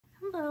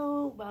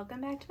Hello, welcome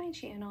back to my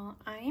channel.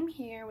 I am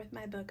here with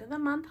my book of the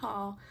month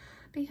haul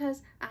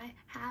because I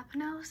have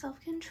no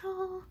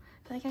self-control.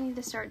 I feel like I need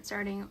to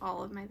starting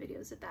all of my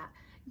videos at that.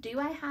 Do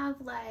I have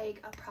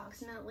like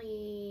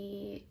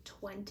approximately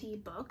 20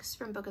 books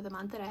from book of the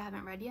month that I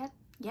haven't read yet?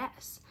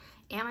 Yes.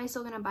 Am I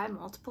still gonna buy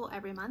multiple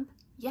every month?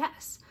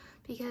 Yes,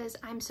 because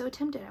I'm so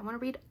tempted. I want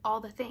to read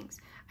all the things.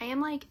 I am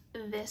like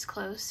this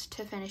close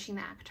to finishing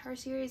the ACOTAR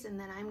series, and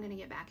then I'm gonna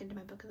get back into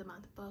my book of the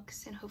month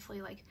books and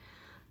hopefully like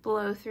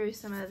blow through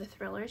some of the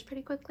thrillers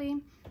pretty quickly.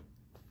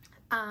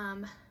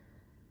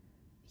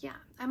 Yeah,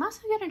 I'm also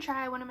gonna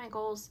try, one of my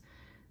goals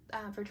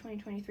for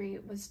 2023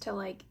 was to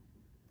like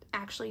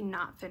actually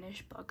not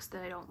finish books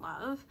that I don't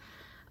love.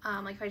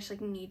 Like if I just like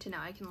need to know,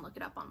 I can look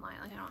it up online.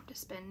 Like I don't have to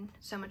spend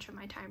so much of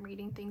my time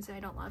reading things that I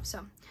don't love.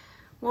 So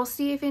we'll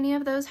see if any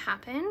of those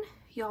happen.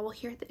 Y'all will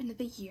hear at the end of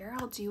the year,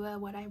 I'll do a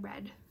what I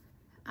read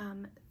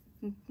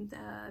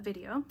the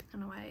video. I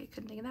don't know why I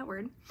couldn't think of that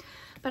word,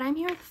 but I'm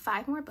here with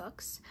 5 more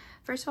books.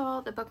 First of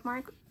all, the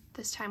bookmark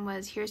this time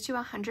was here's to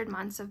 100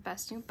 months of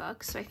best new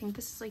books. So I think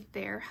this is like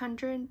their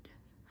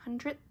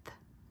 100th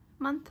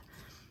month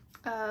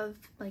of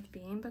like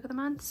being book of the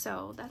month,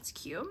 so that's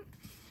cute.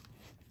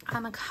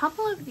 A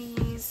couple of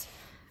these,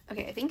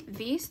 okay, I think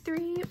these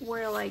 3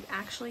 were like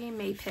actually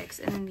May picks,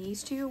 and then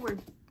these 2 were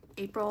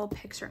April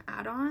picks or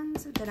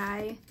add-ons that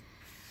I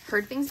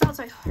heard things about.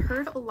 So I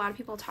heard a lot of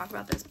people talk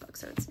about this book.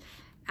 So it's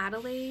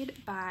Adelaide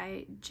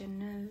by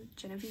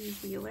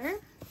Genevieve Wheeler.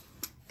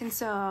 And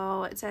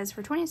so it says,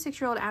 for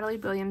 26-year-old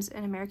Adelaide Williams,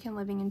 an American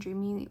living in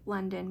dreamy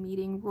London,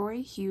 meeting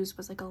Rory Hughes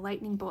was like a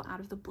lightning bolt out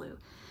of the blue.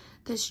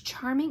 This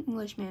charming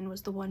Englishman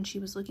was the one she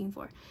was looking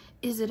for.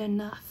 Is it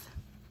enough?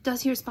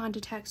 Does he respond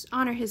to text,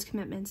 honor his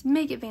commitments,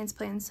 make advanced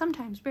plans,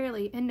 sometimes,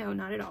 barely, and no,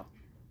 not at all.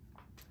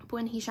 But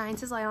when he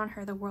shines his light on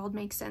her, the world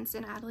makes sense,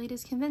 and Adelaide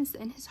is convinced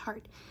that in his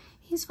heart,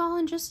 he's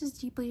fallen just as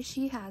deeply as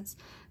she has.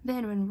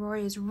 Then, when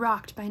Rory is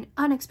rocked by an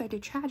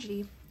unexpected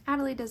tragedy,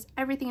 Adelaide does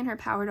everything in her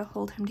power to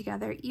hold him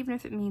together, even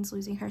if it means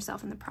losing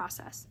herself in the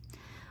process.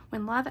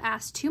 When love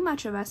asks too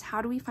much of us,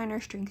 how do we find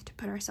our strength to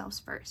put ourselves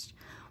first?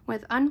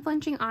 With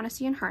unflinching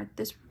honesty and heart,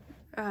 this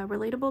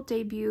relatable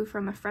debut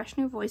from a fresh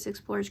new voice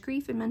explores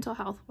grief and mental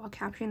health while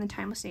capturing the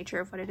timeless nature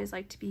of what it is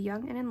like to be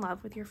young and in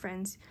love with your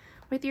friends,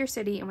 with your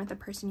city, and with a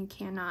person you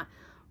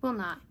will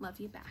not love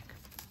you back.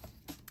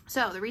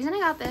 So the reason I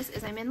got this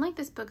is I'm in like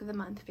this book of the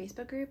month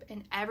Facebook group,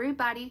 and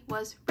everybody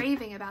was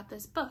raving about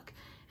this book.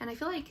 And I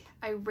feel like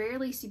I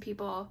rarely see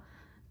people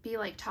be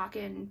like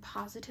talking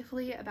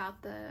positively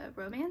about the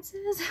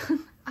romances.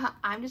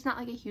 I'm just not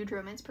like a huge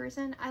romance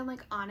person. I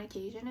like on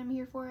occasion am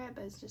here for it,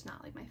 but it's just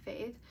not like my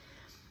fave.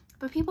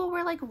 But people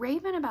were like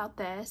raving about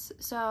this,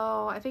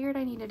 so I figured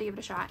I needed to give it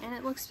a shot, and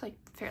it looks like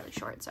fairly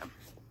short, so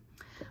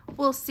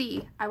we'll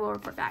see. I will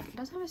report back. It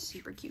does have a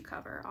super cute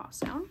cover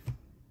also.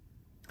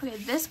 Okay,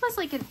 this was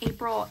like an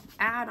April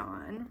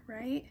add-on,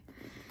 right?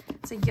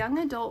 It's a young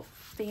adult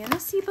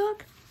fantasy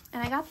book,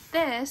 and I got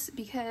this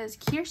because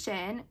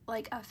Kirsten,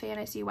 like a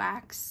fantasy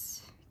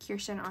wax,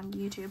 Kirsten on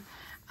YouTube,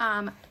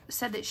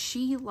 said that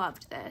she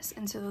loved this.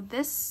 And so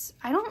this,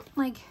 I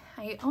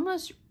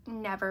almost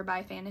never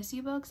buy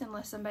fantasy books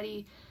unless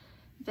somebody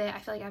that I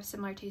feel like I have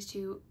similar taste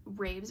to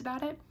raves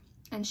about it.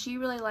 And she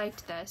really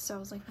liked this, so I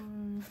was like,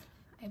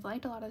 I've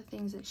liked a lot of the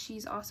things that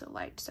she's also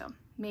liked, so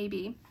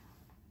maybe.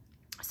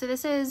 So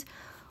this is,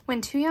 when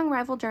 2 young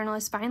rival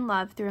journalists find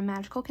love through a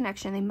magical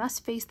connection, they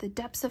must face the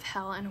depths of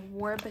hell and a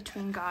war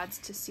between gods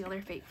to seal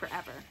their fate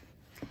forever.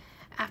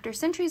 After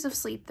centuries of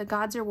sleep, the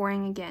gods are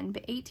warring again,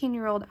 but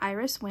 18-year-old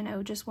Iris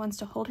Winnow just wants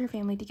to hold her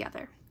family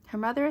together. Her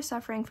mother is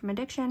suffering from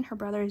addiction, her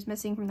brother is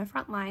missing from the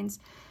front lines.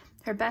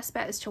 Her best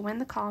bet is to win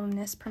the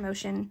columnist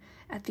promotion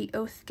at the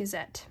Oath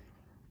Gazette.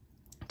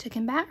 To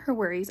combat her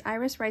worries,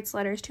 Iris writes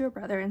letters to her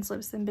brother and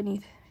slips them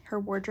beneath her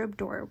wardrobe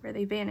door, where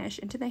they vanish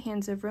into the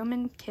hands of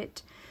Roman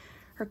Kit,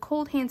 her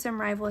cold, handsome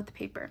rival at the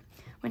paper.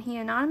 When he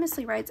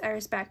anonymously writes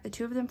Iris back, the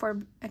two of them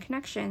form a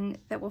connection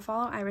that will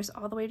follow Iris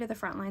all the way to the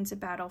front lines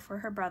of battle for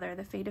her brother,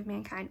 the fate of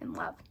mankind, and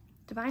love.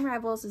 Divine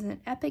Rivals is an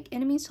epic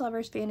enemies to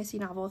lovers fantasy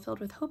novel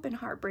filled with hope and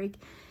heartbreak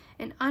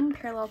and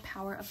unparalleled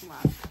power of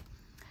love.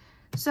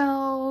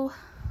 So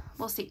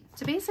we'll see.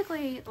 So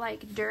basically,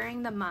 like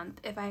during the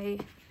month, if I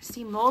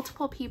see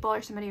multiple people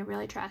or somebody I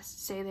really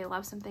trust say they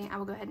love something, I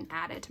will go ahead and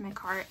add it to my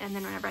cart, and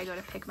then whenever I go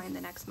to pick mine the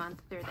next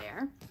month, they're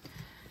there.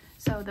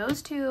 So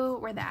those 2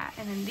 were that,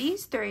 and then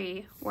these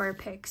 3 were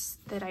picks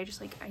that I just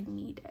like I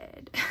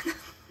needed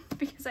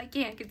because I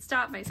can't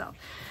stop myself.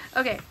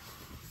 Okay,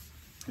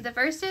 the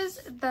first is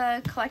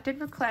The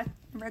Collected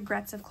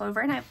Regrets of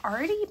Clover, and I've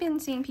already been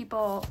seeing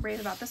people rave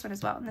about this one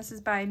as well, and this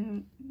is by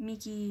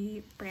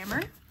Miki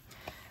Brammer.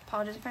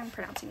 Apologies if I'm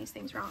pronouncing these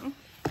things wrong.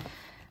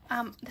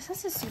 This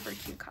has a super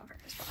cute cover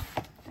as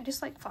well. I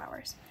just like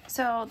flowers.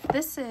 So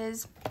this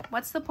is,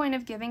 what's the point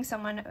of giving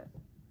someone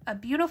a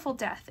beautiful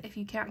death if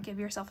you can't give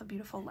yourself a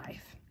beautiful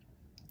life?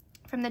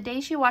 From the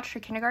day she watched her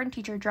kindergarten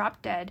teacher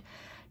drop dead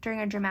during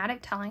a dramatic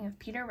telling of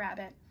Peter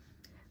Rabbit,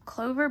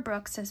 Clover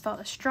Brooks has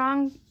felt a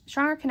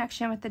stronger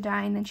connection with the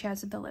dying than she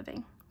has with the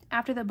living.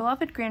 After the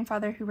beloved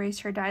grandfather who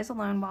raised her dies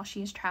alone while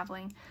she is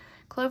traveling,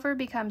 Clover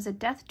becomes a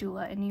death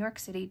doula in New York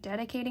City,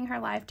 dedicating her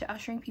life to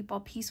ushering people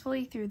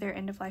peacefully through their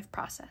end-of-life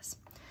process.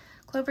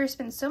 Clover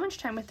spends so much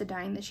time with the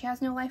dying that she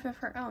has no life of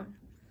her own,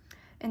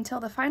 until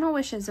the final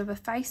wishes of a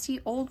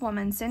feisty old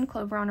woman send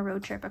Clover on a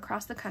road trip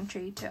across the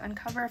country to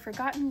uncover a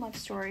forgotten love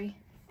story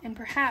and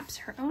perhaps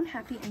her own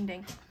happy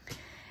ending.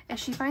 As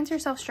she finds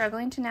herself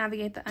struggling to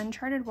navigate the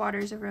uncharted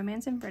waters of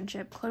romance and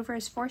friendship, Clover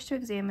is forced to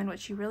examine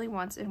what she really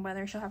wants and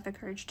whether she'll have the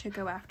courage to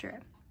go after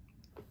it.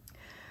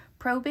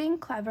 Probing,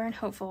 clever, and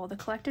hopeful, the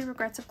collected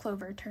regrets of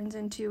Clover turns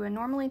into a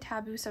normally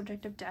taboo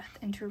subject of death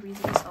into a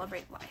reason to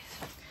celebrate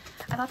life.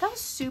 I thought that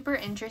was super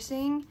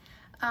interesting.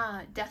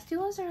 Death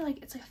doulas are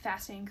like, it's like a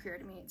fascinating career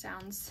to me. It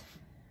sounds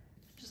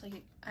just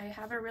like I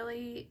have a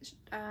really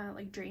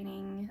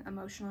draining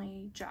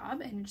emotionally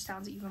job, and it just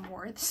sounds even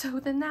more so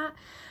than that.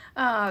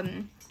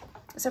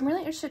 So I'm really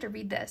interested to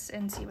read this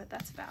and see what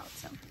that's about.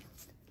 So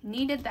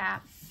needed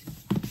that.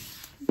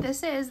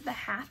 This is The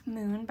Half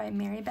Moon by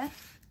Mary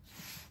Beth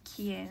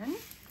Keane.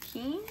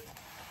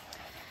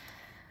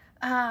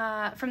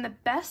 From the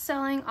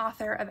best-selling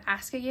author of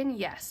Ask Again,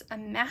 Yes, a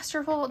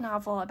masterful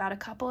novel about a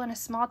couple in a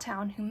small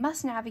town who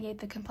must navigate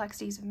the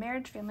complexities of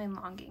marriage, family, and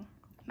longing.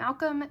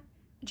 Malcolm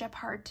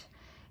Gephardt,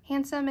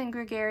 handsome and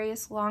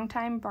gregarious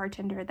longtime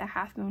bartender at the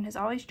Half Moon, has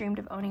always dreamed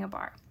of owning a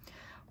bar.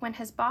 When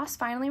his boss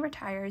finally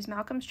retires,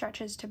 Malcolm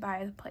stretches to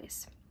buy the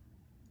place.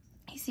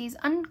 He sees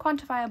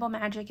unquantifiable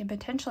magic and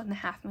potential in the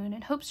Half Moon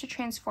and hopes to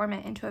transform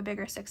it into a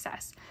bigger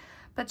success,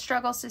 but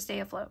struggles to stay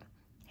afloat.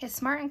 His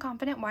smart and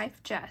confident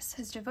wife, Jess,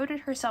 has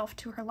devoted herself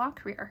to her law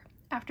career.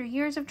 After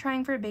years of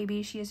trying for a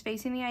baby, she is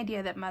facing the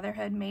idea that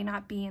motherhood may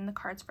not be in the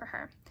cards for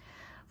her.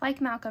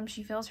 Like Malcolm,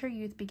 she feels her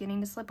youth beginning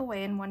to slip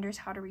away and wonders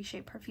how to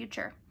reshape her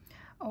future.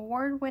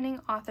 Award-winning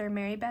author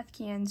Mary Beth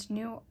Keane's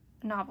new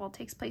novel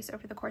takes place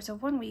over the course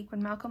of 1 week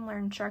when Malcolm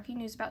learns shocking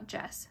news about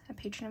Jess, a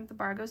patron of the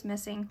bar, goes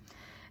missing,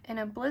 and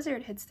a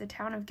blizzard hits the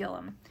town of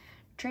Gilham,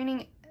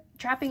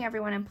 trapping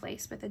everyone in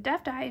place. With a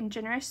deft eye and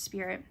generous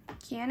spirit,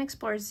 Keane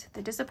explores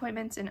the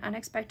disappointments and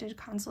unexpected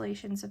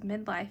consolations of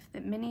midlife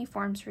that many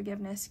forms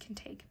forgiveness can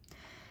take,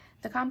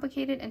 the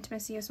complicated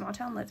intimacy of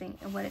small-town living,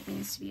 and what it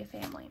means to be a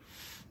family.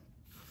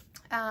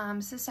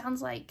 So this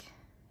sounds like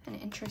an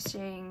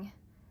interesting,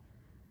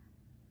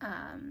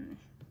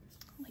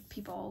 like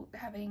people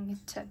having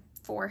to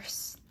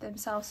force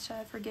themselves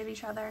to forgive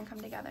each other and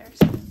come together.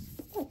 So,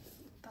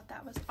 thought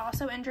that was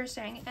also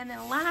interesting. And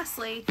then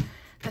lastly,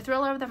 the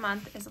thriller of the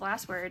month is The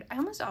Last Word. I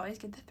almost always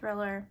get the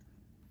thriller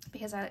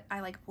because I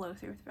like blow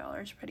through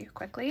thrillers pretty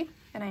quickly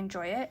and I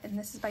enjoy it. And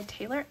this is by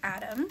Taylor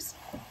Adams.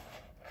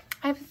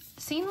 I've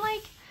seen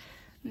like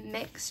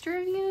mixed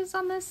reviews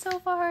on this so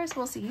far, so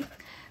we'll see.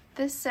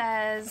 This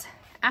says,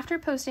 after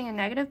posting a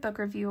negative book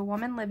review, a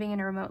woman living in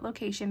a remote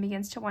location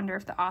begins to wonder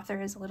if the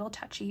author is a little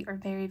touchy or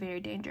very,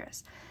 very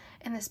dangerous.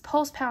 In this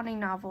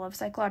pulse-pounding novel of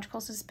psychological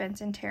suspense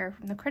and terror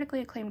from the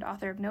critically acclaimed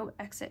author of No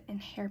Exit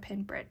and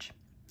Hairpin Bridge.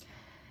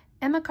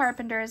 Emma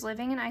Carpenter is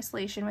living in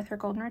isolation with her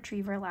golden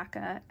retriever,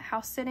 Laka,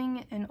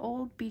 house-sitting an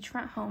old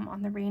beachfront home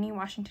on the rainy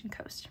Washington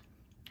coast.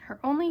 Her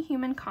only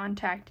human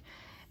contact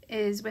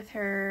is with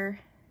her,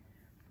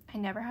 I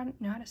never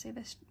know how to say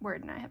this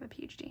word and I have a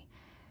PhD,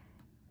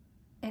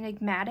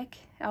 enigmatic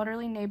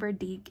elderly neighbor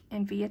Deke,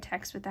 and via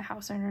text with the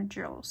house owner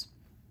Jules.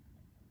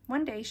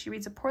 One day, she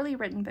reads a poorly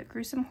written but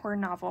gruesome horror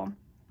novel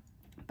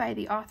by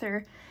the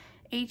author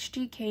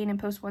H.G. Cain and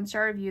posts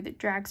 1-star review that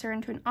drags her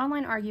into an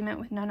online argument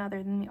with none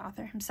other than the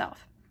author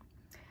himself.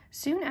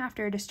 Soon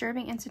after,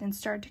 disturbing incidents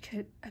start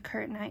to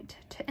occur at night.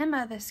 To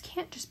Emma, this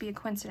can't just be a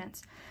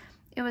coincidence.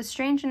 It was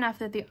strange enough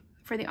that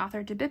for the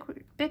author to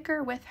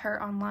bicker with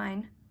her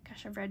online.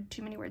 Gosh, I've read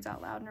too many words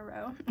out loud in a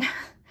row.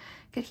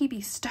 Could he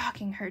be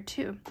stalking her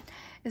too?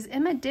 As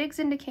Emma digs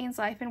into Cain's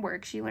life and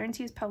work, she learns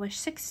he has published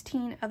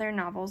 16 other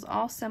novels,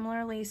 all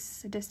similarly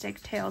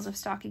sadistic tales of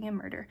stalking and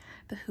murder.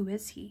 But who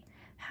is he?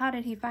 How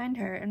did he find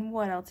her, and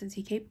what else is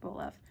he capable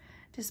of?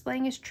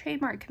 Displaying his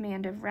trademark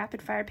command of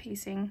rapid-fire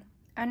pacing,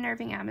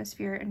 unnerving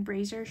atmosphere, and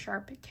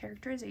razor-sharp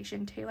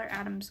characterization, Taylor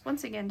Adams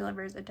once again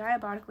delivers a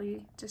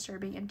diabolically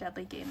disturbing and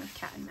deadly game of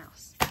cat and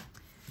mouse.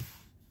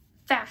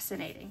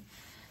 Fascinating.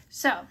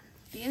 So,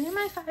 these are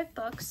my 5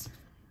 books.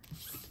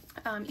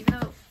 Even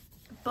though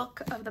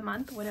book of the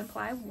month would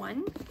imply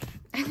 1,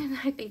 and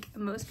I think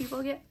most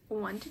people get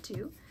 1 to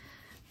 2.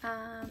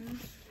 Yeah,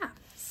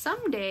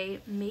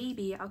 someday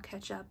maybe I'll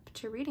catch up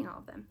to reading all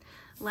of them.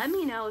 Let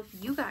me know if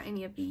you got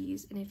any of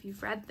these, and if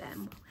you've read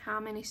them, how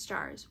many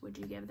stars would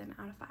you give them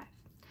out of 5?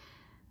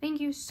 Thank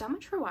you so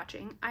much for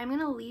watching. I'm going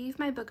to leave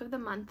my book of the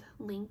month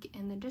link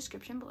in the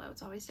description below.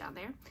 It's always down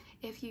there.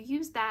 If you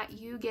use that,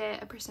 you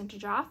get a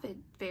percentage off. It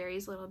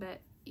varies a little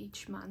bit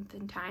each month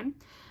and time,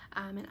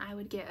 and I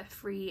would get a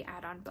free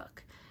add-on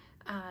book.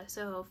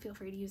 So feel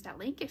free to use that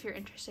link if you're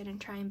interested in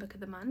trying book of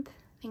the month.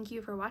 Thank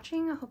you for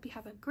watching. I hope you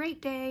have a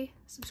great day.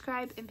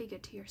 Subscribe and be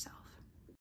good to yourself.